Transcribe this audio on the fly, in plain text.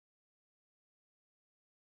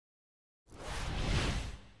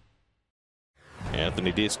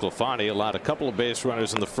Anthony DeSclafani allowed a couple of base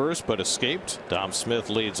runners in the first, but escaped. Dom Smith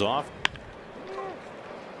leads off.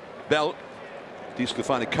 Belt.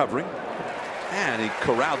 DeSclafani covering. And he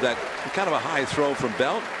corralled that kind of a high throw from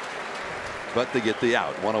Belt. But they get the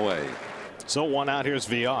out. One away. So one out. Here's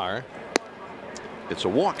VR. It's a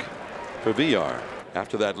walk for VR.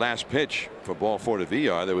 After that last pitch for ball 4 to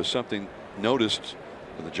VR, there was something noticed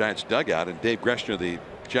in the Giants dugout, and Dave Greshner, the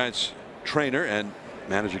Giants trainer, and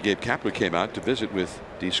manager Gabe Kapler came out to visit with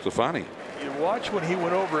DeSclafani. You watch when he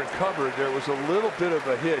went over and covered, there was a little bit of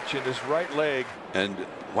a hitch in his right leg. And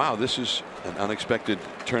wow, this is an unexpected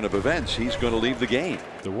turn of events. He's going to leave the game.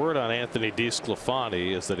 The word on Anthony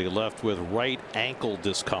DeSclafani is that he left with right ankle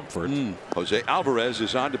discomfort. Jose Alvarez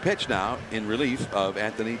is on to pitch now in relief of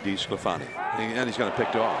Anthony DeSclafani. And he's going to pick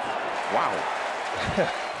it off. Wow.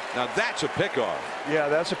 Now that's a pickoff. Yeah,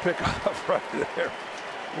 that's a pickoff right there.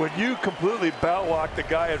 When you completely bow walk the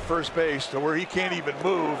guy at first base to where he can't even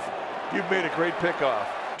move, you've made a great pickoff.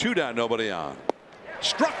 2 down, nobody on.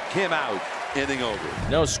 Struck him out. Inning over.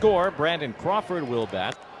 No score. Brandon Crawford will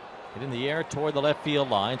bat. Hit in the air toward the left field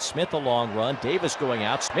line. Smith a long run. Davis going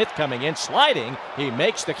out. Smith coming in, sliding. He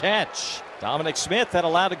makes the catch. Dominic Smith had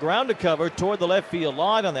allowed a ground to cover toward the left field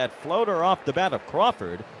line on that floater off the bat of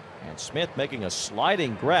Crawford. And Smith making a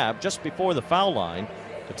sliding grab just before the foul line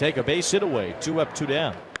to take a base hit away. 2 up, 2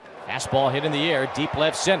 down. Fastball hit in the air, deep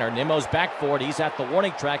left center. Nimmo's back for it. He's at the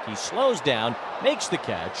warning track. He slows down, makes the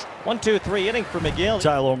catch. 1-2-3 inning for McGill.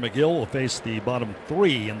 Tyler McGill will face the bottom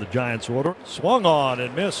 3 in the Giants order. Swung on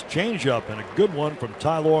and missed. Changeup, and a good one from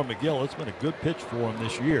Tyler McGill. It's been a good pitch for him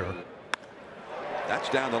this year. That's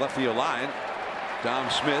down the left field line. Dom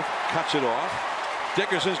Smith cuts it off.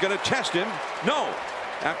 Dickerson's going to test him. No.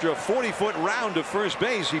 After a 40-foot round to first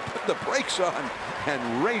base, he put the brakes on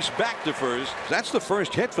and raced back to first. That's the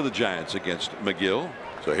first hit for the Giants against McGill.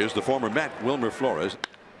 So here's the former Met, Wilmer Flores.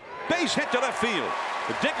 Base hit to left field.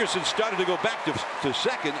 But Dickerson started to go back to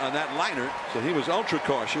second on that liner, so he was ultra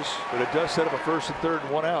cautious. But it does set up a first and third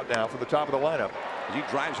and 1 out now for the top of the lineup. He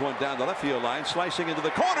drives one down the left field line, slicing into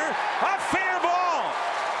the corner. A fair ball.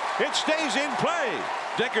 It stays in play.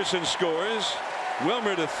 Dickerson scores.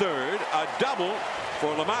 Wilmer to third. A double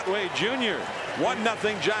for Lamont Wade Jr.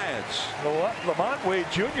 1-0 Giants. Lamont Wade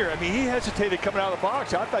Jr. I mean, he hesitated coming out of the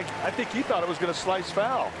box. I think he thought it was going to slice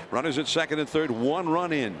foul. Runners at second and third. 1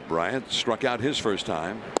 run in. Bryant struck out his first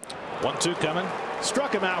time. 1-2 coming.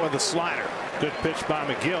 Struck him out with a slider. Good pitch by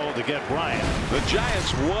McGill to get Bryant. The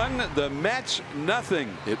Giants won. The Mets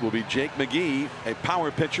nothing. It will be Jake McGee, a power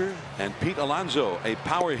pitcher, and Pete Alonso, a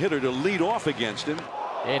power hitter, to lead off against him.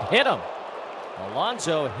 It hit him.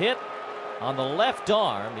 Alonso hit on the left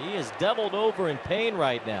arm. He is doubled over in pain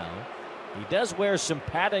right now. He does wear some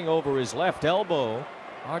padding over his left elbow.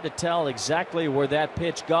 Hard to tell exactly where that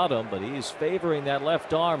pitch got him, but he's favoring that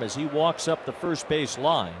left arm as he walks up the first base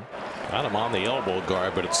line. Got him on the elbow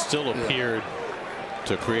guard, but it still appeared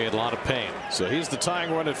to create a lot of pain. So he's the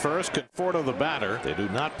tying run at first. Conforto the batter. They do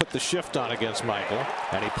not put the shift on against Michael.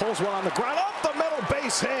 And he pulls one on the ground. Up the middle,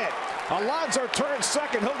 base hit. Alonso turns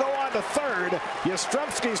second. He'll go on to third.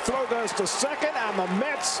 Yastrzemski's throw goes to second, and the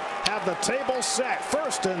Mets have the table set.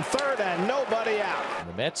 First and third, and nobody out.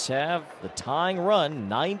 The Mets have the tying run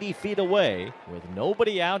 90 feet away with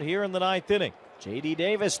nobody out here in the 9th inning. J.D.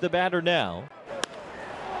 Davis, the batter now.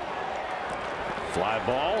 Fly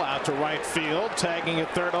ball out to right field. Tagging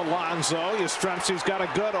at third, Alonso. Yastrzemski's got a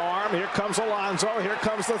good arm. Here comes Alonso. Here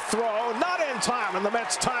comes the throw. Not in time, and the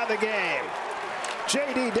Mets tie the game.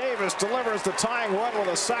 J.D. Davis delivers the tying run with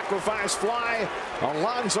a sacrifice fly.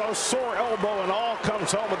 Alonso, sore elbow and all,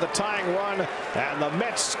 comes home with the tying run, and the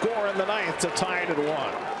Mets score in the 9th to tie it at 1.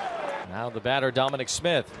 Now the batter, Dominic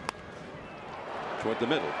Smith. Toward the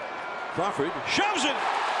middle. Crawford shoves it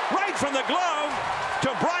right from the glove to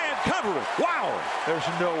Bryant, covering. Wow. There's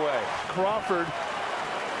no way. Crawford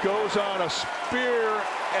goes on a spear,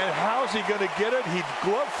 and how's he going to get it? He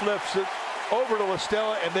glove flips it over to La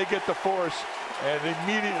Stella, and they get the force. And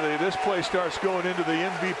immediately this play starts going into the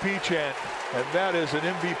MVP chant, and that is an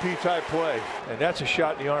MVP type play, and that's a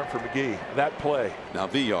shot in the arm for McGee. That play. Now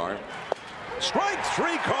VR. Strike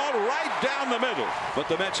 3 called right down the middle, but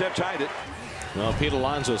the Mets have tied it. Well, Pete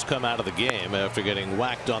Alonso's come out of the game after getting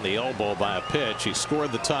whacked on the elbow by a pitch. He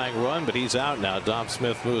scored the tying run, but he's out now. Dom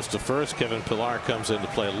Smith moves to first. Kevin Pillar comes in to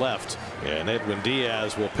play left, and Edwin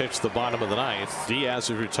Diaz will pitch the bottom of the 9th. Diaz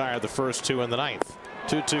has retired the first 2 in the 9th.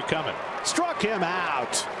 2-2 coming. Struck him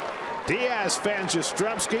out. Diaz fans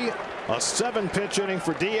Yastrzemski. A 7-pitch inning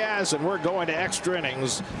for Diaz, and we're going to extra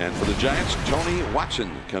innings. And for the Giants, Tony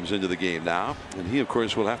Watson comes into the game now, and he of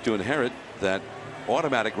course will have to inherit that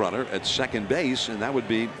automatic runner at second base, and that would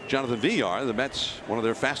be Jonathan Villar, the Mets, one of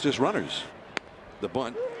their fastest runners. The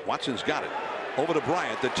bunt. Watson's got it. Over to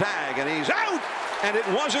Bryant. The tag, and he's out! And it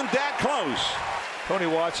wasn't that close. Tony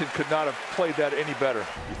Watson could not have played that any better.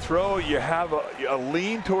 You throw, you have a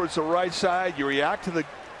lean towards the right side, you react to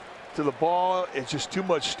the ball, it's just too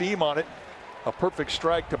much steam on it. A perfect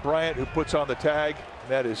strike to Bryant, who puts on the tag.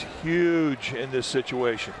 That is huge in this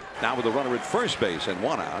situation. Now with a runner at first base and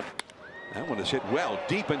one out. That one is hit well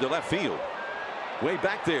deep into left field. Way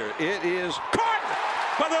back there, it is caught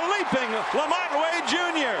by the leaping Lamont Wade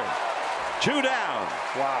Jr. 2 down.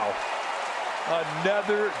 Wow.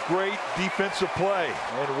 Another great defensive play.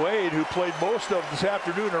 And Wade, who played most of this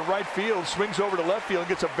afternoon in right field, swings over to left field and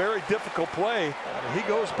gets a very difficult play. And he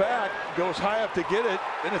goes back, goes high up to get it,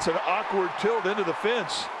 and it's an awkward tilt into the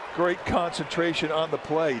fence. Great concentration on the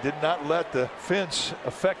play. Did not let the fence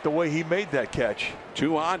affect the way he made that catch.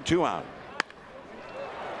 2 on, 2 out.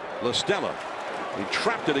 LaStella. He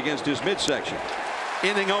trapped it against his midsection.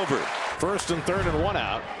 Inning over. First and third and 1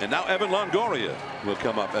 out. And now Evan Longoria will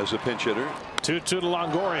come up as a pinch hitter. 2-2 to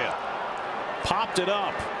Longoria. Popped it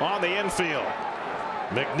up on the infield.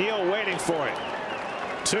 McNeil waiting for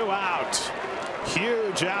it. 2 out.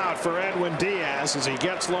 Huge out for Edwin Diaz as he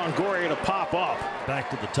gets Longoria to pop up.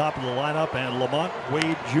 Back to the top of the lineup, and Lamont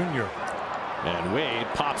Wade Jr. And Wade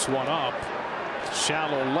pops one up.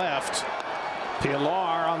 Shallow left.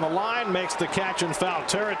 Pilar on the line makes the catch in foul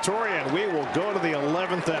territory, and we will go to the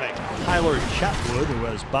 11th inning. Tyler Chatwood, who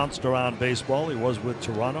has bounced around baseball. He was with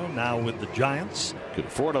Toronto, now with the Giants.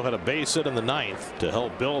 Conforto had a base hit in the 9th to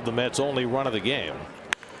help build the Mets' only run of the game.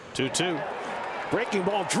 2-2. Breaking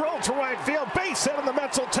ball drilled to right field. Base hit, and the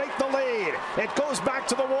Mets will take the lead. It goes back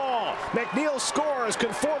to the wall. McNeil scores.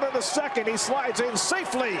 Conforto to second. He slides in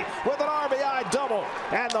safely with an RBI double.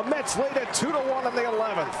 And the Mets lead it 2-1 in the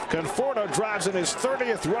 11th. Conforto drives in his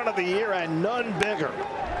 30th run of the year, and none bigger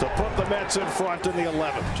to put the Mets in front in the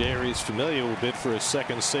 11th. Jerry's Familia will bid for his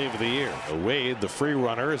second save of the year. Wade, the free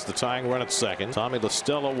runner, is the tying run at second. Tommy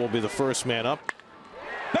LaStella will be the first man up.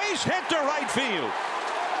 Base hit to right field.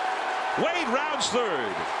 Wade rounds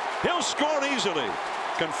third. He'll score easily.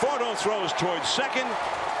 Conforto throws towards second.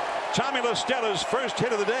 Tommy LaStella's first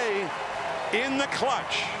hit of the day in the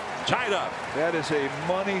clutch. Tied up. That is a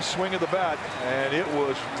money swing of the bat, and it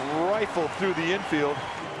was rifled through the infield.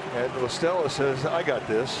 And LaStella says, I got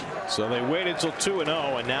this. So they waited till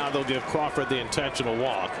 2-0, and now they'll give Crawford the intentional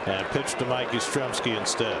walk and pitch to Mike Yastrzemski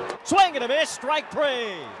instead. Swing and a miss, strike 3.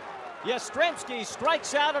 Yastrzemski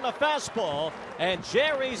strikes out on a fastball, and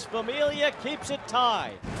Jerry's Familia keeps it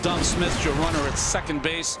tied. Dom Smith, your runner at second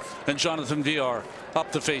base, and Jonathan Villar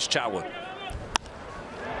up to face Chatwood.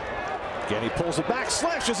 Again, he pulls it back,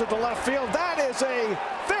 slashes it to left field. That is a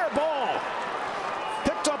fair ball.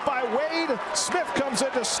 Picked up by Wade. Smith comes in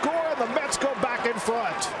to score, and the Mets go back in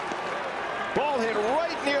front. Ball hit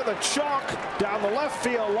right near the chalk down the left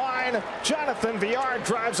field line. Jonathan Villar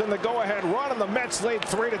drives in the go-ahead run, and the Mets lead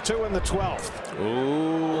 3-2 in the 12th.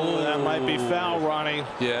 Ooh, that might be foul, Ronnie.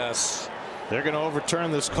 Yes. They're going to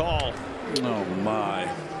overturn this call. Oh,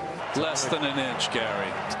 my. Less than an inch,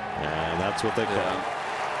 Gary. And that's what they call it.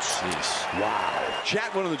 Jeez. Wow.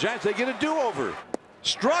 Chatwood of the Giants, they get a do-over.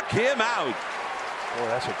 Struck him out. Boy,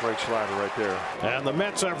 that's a great slider right there. And the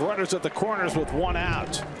Mets have runners at the corners with 1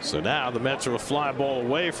 out. So now the Mets are a fly ball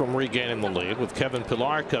away from regaining the lead with Kevin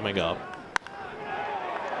Pilar coming up.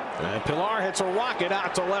 And Pilar hits a rocket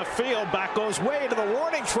out to left field. Back goes Wade to the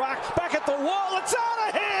warning track. Back at the wall. It's out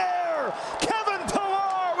of here! Kevin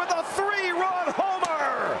Pilar with a 3-run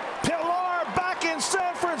homer. Pilar back in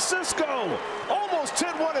San Francisco. Almost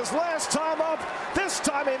hit one his last time up. This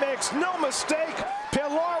time he makes no mistake.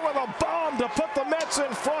 Pilar with a bomb to put the Mets in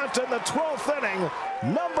front in the 12th inning.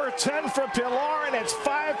 Number 10 for Pilar, and it's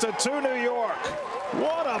 5-2 New York.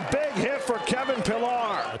 What a big hit for Kevin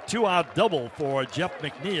Pilar. A 2-out double for Jeff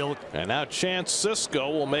McNeil. And now Chance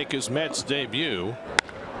Sisco will make his Mets debut.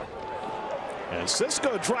 And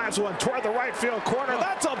Sisco drives one toward the right field corner.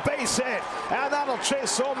 That's a base hit. And that'll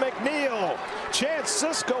chase home McNeil. Chance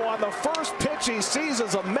Sisco on the first pitch he sees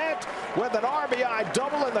as a Met with an RBI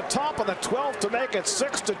double in the top of the 12th to make it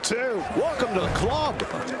 6-2. Welcome to the club.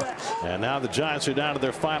 And now the Giants are down to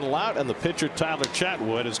their final out, and the pitcher Tyler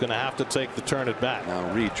Chatwood is going to have to take the turn at bat.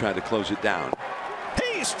 Now Reed tried to close it down.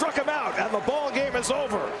 He struck him out, and the ball game is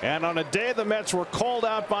over. And on a day the Mets were called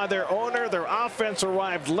out by their owner, their offense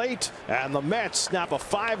arrived late, and the Mets snap a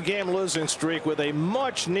 5-game losing streak with a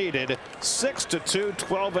much-needed 6-2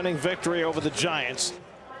 12-inning victory over the Giants.